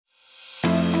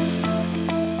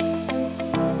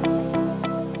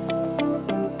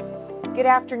Good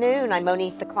afternoon. I'm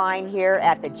Monisa Klein here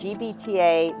at the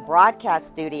GBTA broadcast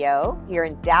studio here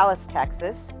in Dallas,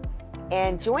 Texas.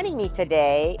 And joining me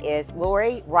today is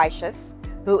Lauri Reishus,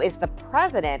 who is the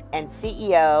president and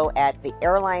CEO at the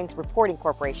Airlines Reporting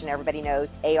Corporation. Everybody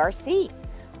knows ARC.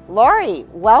 Lauri,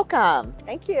 welcome.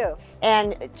 Thank you.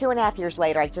 And 2.5 years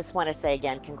later, I just want to say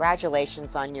again,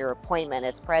 congratulations on your appointment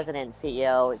as president and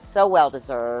CEO. It's so well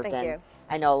deserved. Thank you.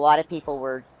 I know a lot of people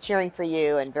were cheering for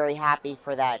you and very happy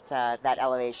for that that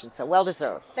elevation. So well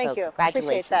deserved. Thank you. Congratulations.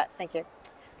 Appreciate that. Thank you.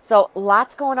 So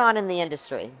lots going on in the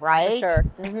industry, right? For sure.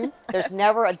 Mm-hmm. There's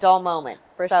never a dull moment.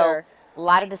 For sure. A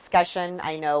lot of discussion.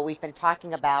 I know we've been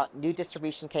talking about new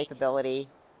distribution capability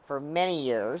for many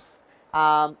years.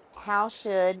 How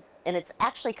should, and it's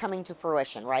actually coming to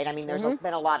fruition, right? I mean, there's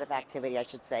been a lot of activity, I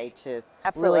should say, to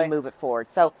really move it forward.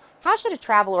 So how should a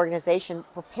travel organization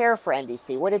prepare for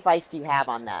NDC? What advice do you have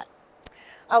on that?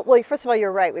 Well, first of all,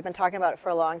 you're right. We've been talking about it for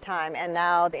a long time, and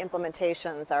now the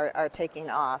implementations are taking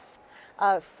off.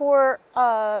 For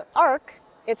ARC,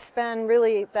 it's been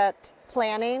really that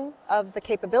planning of the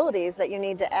capabilities that you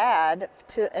need to add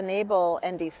to enable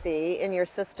NDC in your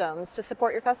systems to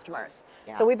support your customers.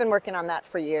 Yeah. So we've been working on that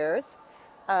for years.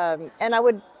 And I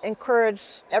would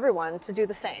encourage everyone to do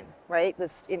the same, right?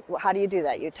 How do you do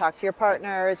that? You talk to your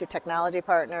partners, your technology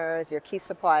partners, your key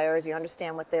suppliers, you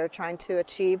understand what they're trying to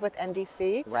achieve with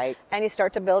NDC. Right. And you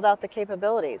start to build out the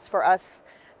capabilities. For us,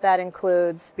 that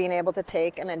includes being able to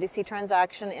take an NDC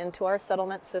transaction into our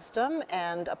settlement system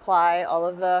and apply all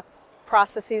of the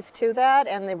processes to that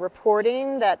and the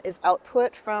reporting that is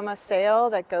output from a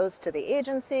sale that goes to the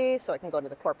agency so it can go to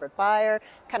the corporate buyer,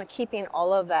 kind of keeping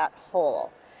all of that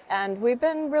whole. And we've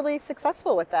been really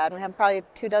successful with that. And we have probably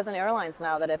 24 airlines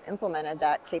now that have implemented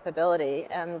that capability.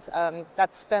 And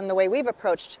that's been the way we've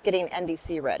approached getting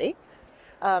NDC ready.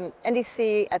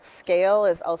 NDC at scale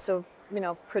is also,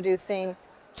 producing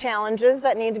challenges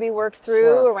that need to be worked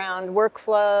through around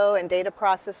workflow and data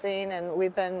processing, and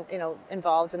we've been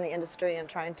involved in the industry and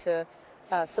trying to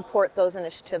support those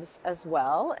initiatives as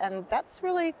well. And that's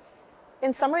really,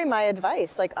 in summary, my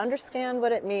advice. Like, understand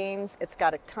what it means. It's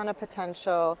got a ton of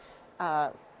potential.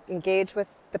 Engage with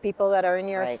the people that are in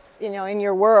your in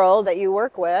your world that you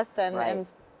work with, and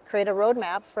create a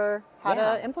roadmap for how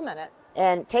to implement it.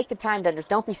 And take the time to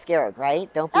don't be scared,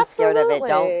 right? Don't be scared of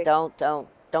it.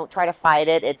 Don't try to fight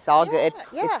it. It's all good.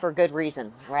 It's for good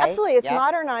reason, right? Absolutely. It's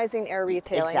modernizing air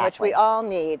retailing, which we all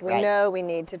need. We know we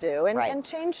need to do. And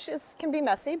change can be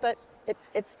messy, but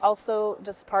it's also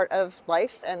just part of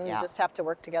life, and you just have to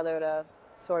work together to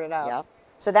sort it out. Yep.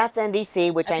 So that's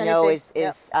NDC, which I know is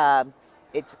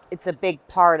it's a big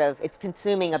part of, it's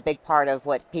consuming a big part of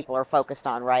what people are focused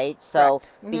on, right? So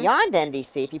beyond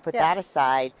NDC, if you put that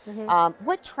aside,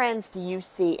 what trends do you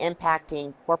see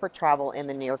impacting corporate travel in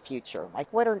the near future? Like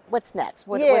what's next?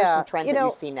 What are some trends that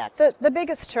you see next? The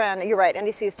biggest trend, you're right,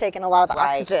 NDC is taking a lot of the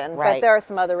oxygen, but there are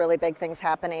some other really big things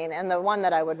happening. And the one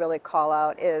that I would really call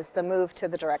out is the move to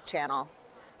the direct channel.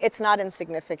 It's not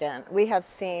insignificant. We have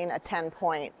seen a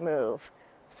 10-point move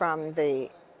from the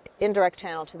indirect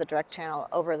channel to the direct channel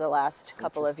over the last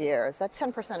couple of years. That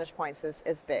 10 percentage points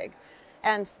is big.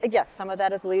 And yes, some of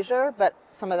that is leisure, but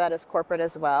some of that is corporate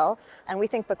as well. And we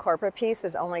think the corporate piece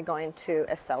is only going to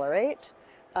accelerate.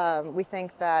 We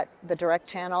think that the direct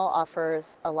channel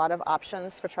offers a lot of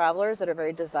options for travelers that are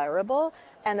very desirable,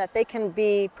 and that they can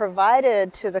be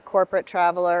provided to the corporate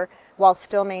traveler while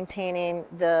still maintaining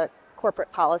the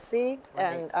corporate policy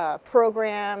and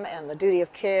program and the duty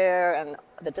of care and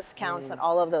the discounts and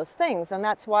all of those things. And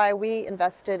that's why we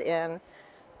invested in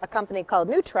a company called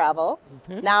New Travel,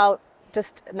 now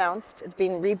just announced, it's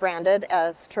being rebranded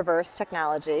as Traverse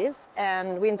Technologies.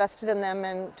 And we invested in them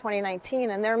in 2019.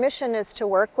 And their mission is to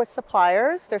work with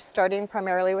suppliers. They're starting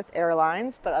primarily with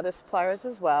airlines, but other suppliers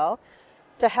as well,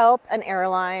 to help an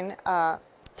airline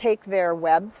take their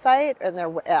website and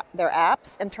their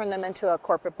apps and turn them into a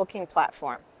corporate booking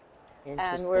platform.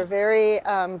 And we're very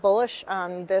bullish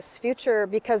on this future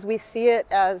because we see it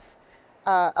as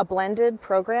a blended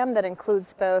program that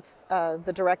includes both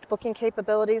the direct booking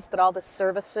capabilities, but all the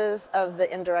services of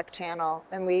the indirect channel.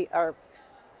 And we are,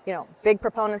 big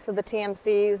proponents of the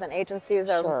TMCs, and agencies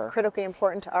are critically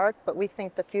important to ARC, but we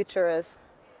think the future is,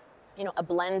 a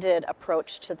blended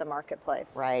approach to the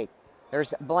marketplace. Right.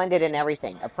 There's blended in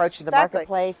everything, approach to the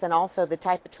marketplace, and also the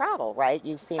type of travel, right?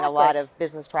 You've seen a lot of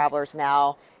business travelers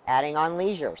now adding on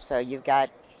leisure. So you've got,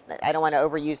 I don't want to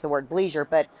overuse the word leisure,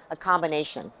 but a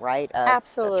combination, right, of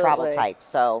travel types.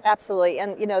 So absolutely.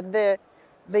 And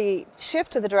the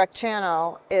shift to the direct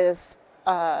channel is,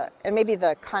 and maybe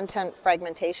the content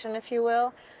fragmentation, if you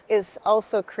will, is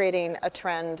also creating a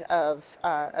trend of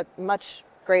a much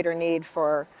greater need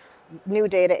for new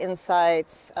data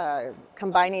insights,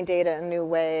 combining data in new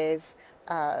ways,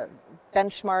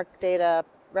 benchmark data,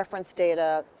 reference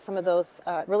data, some of those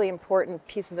really important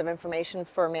pieces of information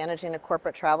for managing a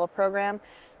corporate travel program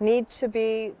need to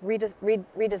be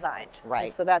redesigned. Right. And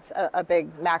so that's a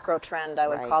big macro trend I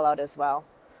would call out as well.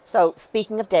 So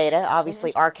speaking of data,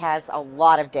 obviously ARC has a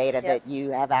lot of data Yes. that you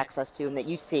have access to and that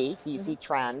you see, so you see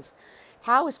trends.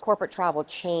 How has corporate travel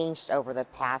changed over the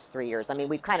past 3 years? I mean,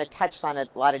 we've kind of touched on a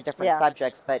lot of different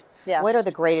subjects, but what are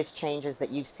the greatest changes that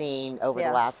you've seen over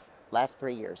the last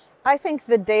 3 years? I think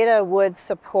the data would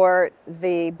support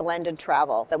the blended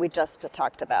travel that we just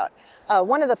talked about.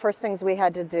 One of the first things we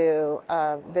had to do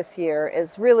this year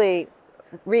is really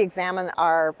re-examine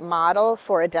our model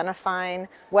for identifying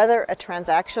whether a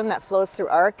transaction that flows through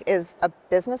ARC is a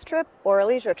business trip or a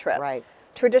leisure trip. Right.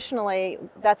 Traditionally,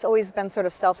 that's always been sort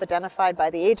of self-identified by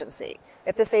the agency.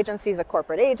 If this agency is a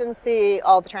corporate agency,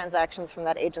 all the transactions from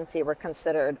that agency were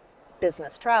considered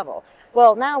business travel.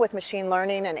 Well, now with machine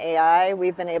learning and AI,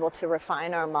 we've been able to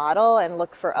refine our model and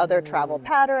look for other travel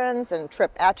patterns and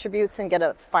trip attributes and get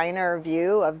a finer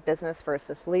view of business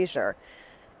versus leisure.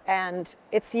 And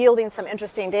it's yielding some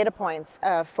interesting data points.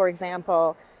 For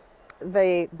example,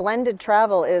 the blended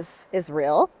travel is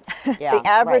real. The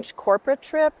average corporate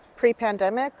trip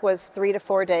pre-pandemic was 3 to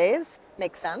 4 days.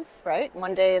 Makes sense, right?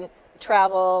 1 day in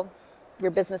travel,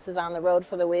 your business is on the road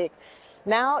for the week.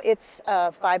 Now it's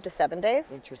 5 to 7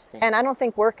 days. Interesting. And I don't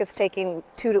think work is taking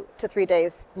 2 to 3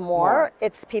 days more.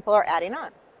 It's people are adding on.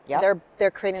 Yep.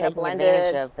 They're creating Taking a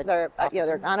blended. advantage of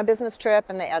They're on a business trip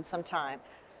and they add some time.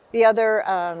 The other,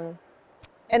 and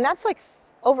that's like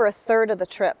over a third of the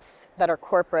trips that are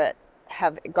corporate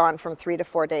have gone from 3 to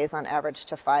 4 days on average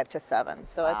to 5 to 7.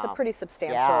 So it's a pretty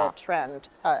substantial trend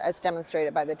as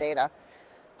demonstrated by the data.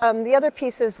 The other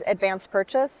piece is advanced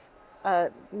purchase.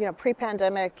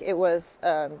 Pre-pandemic, it was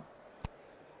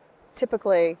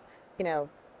typically,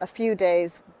 a few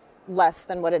days less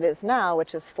than what it is now,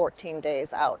 which is 14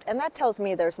 days out. And that tells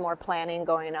me there's more planning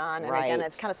going on. And again,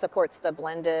 it kind of supports the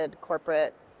blended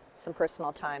corporate, some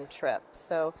personal time trips.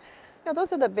 So,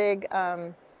 those are the big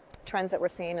trends that we're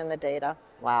seeing in the data.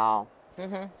 Wow.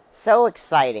 So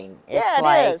exciting. It's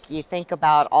it is. You think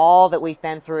about all that we've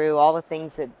been through, all the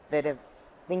things that have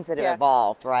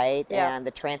evolved, right? And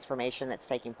the transformation that's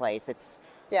taking place. It's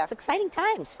exciting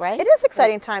times, right? It is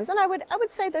exciting times. And I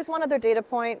would say there's one other data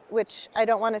point, which I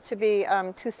don't want it to be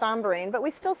too sombering, but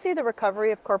we still see the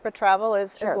recovery of corporate travel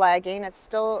is lagging. It's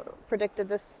still predicted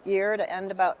this year to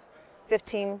end about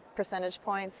 15 percentage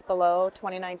points below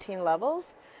 2019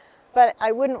 levels. But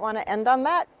I wouldn't want to end on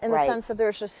that in the sense that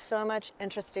there's just so much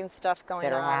interesting stuff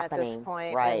going on at this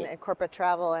point in corporate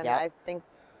travel. And I think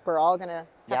we're all going to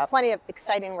have plenty of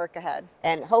exciting work ahead.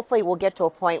 And hopefully we'll get to a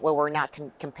point where we're not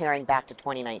comparing back to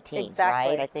 2019,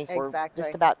 right? I think we're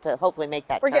just about to hopefully make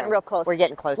that turn. We're getting real close. We're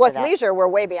getting close to that. With leisure, we're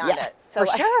way beyond it. So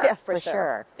for sure. For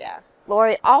sure. Yeah.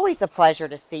 Lauri, always a pleasure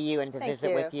to see you and to Thank visit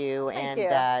you. with you. Thank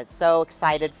And so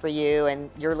excited for you and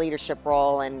your leadership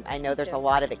role. And I know there's a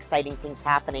lot of exciting things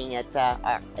happening at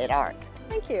ARC.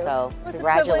 Thank you. So it was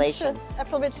congratulations. A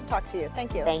privilege to talk to you.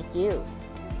 Thank you. Thank you.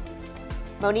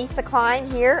 Monisa Klein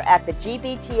here at the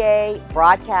GBTA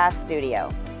Broadcast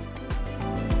Studio.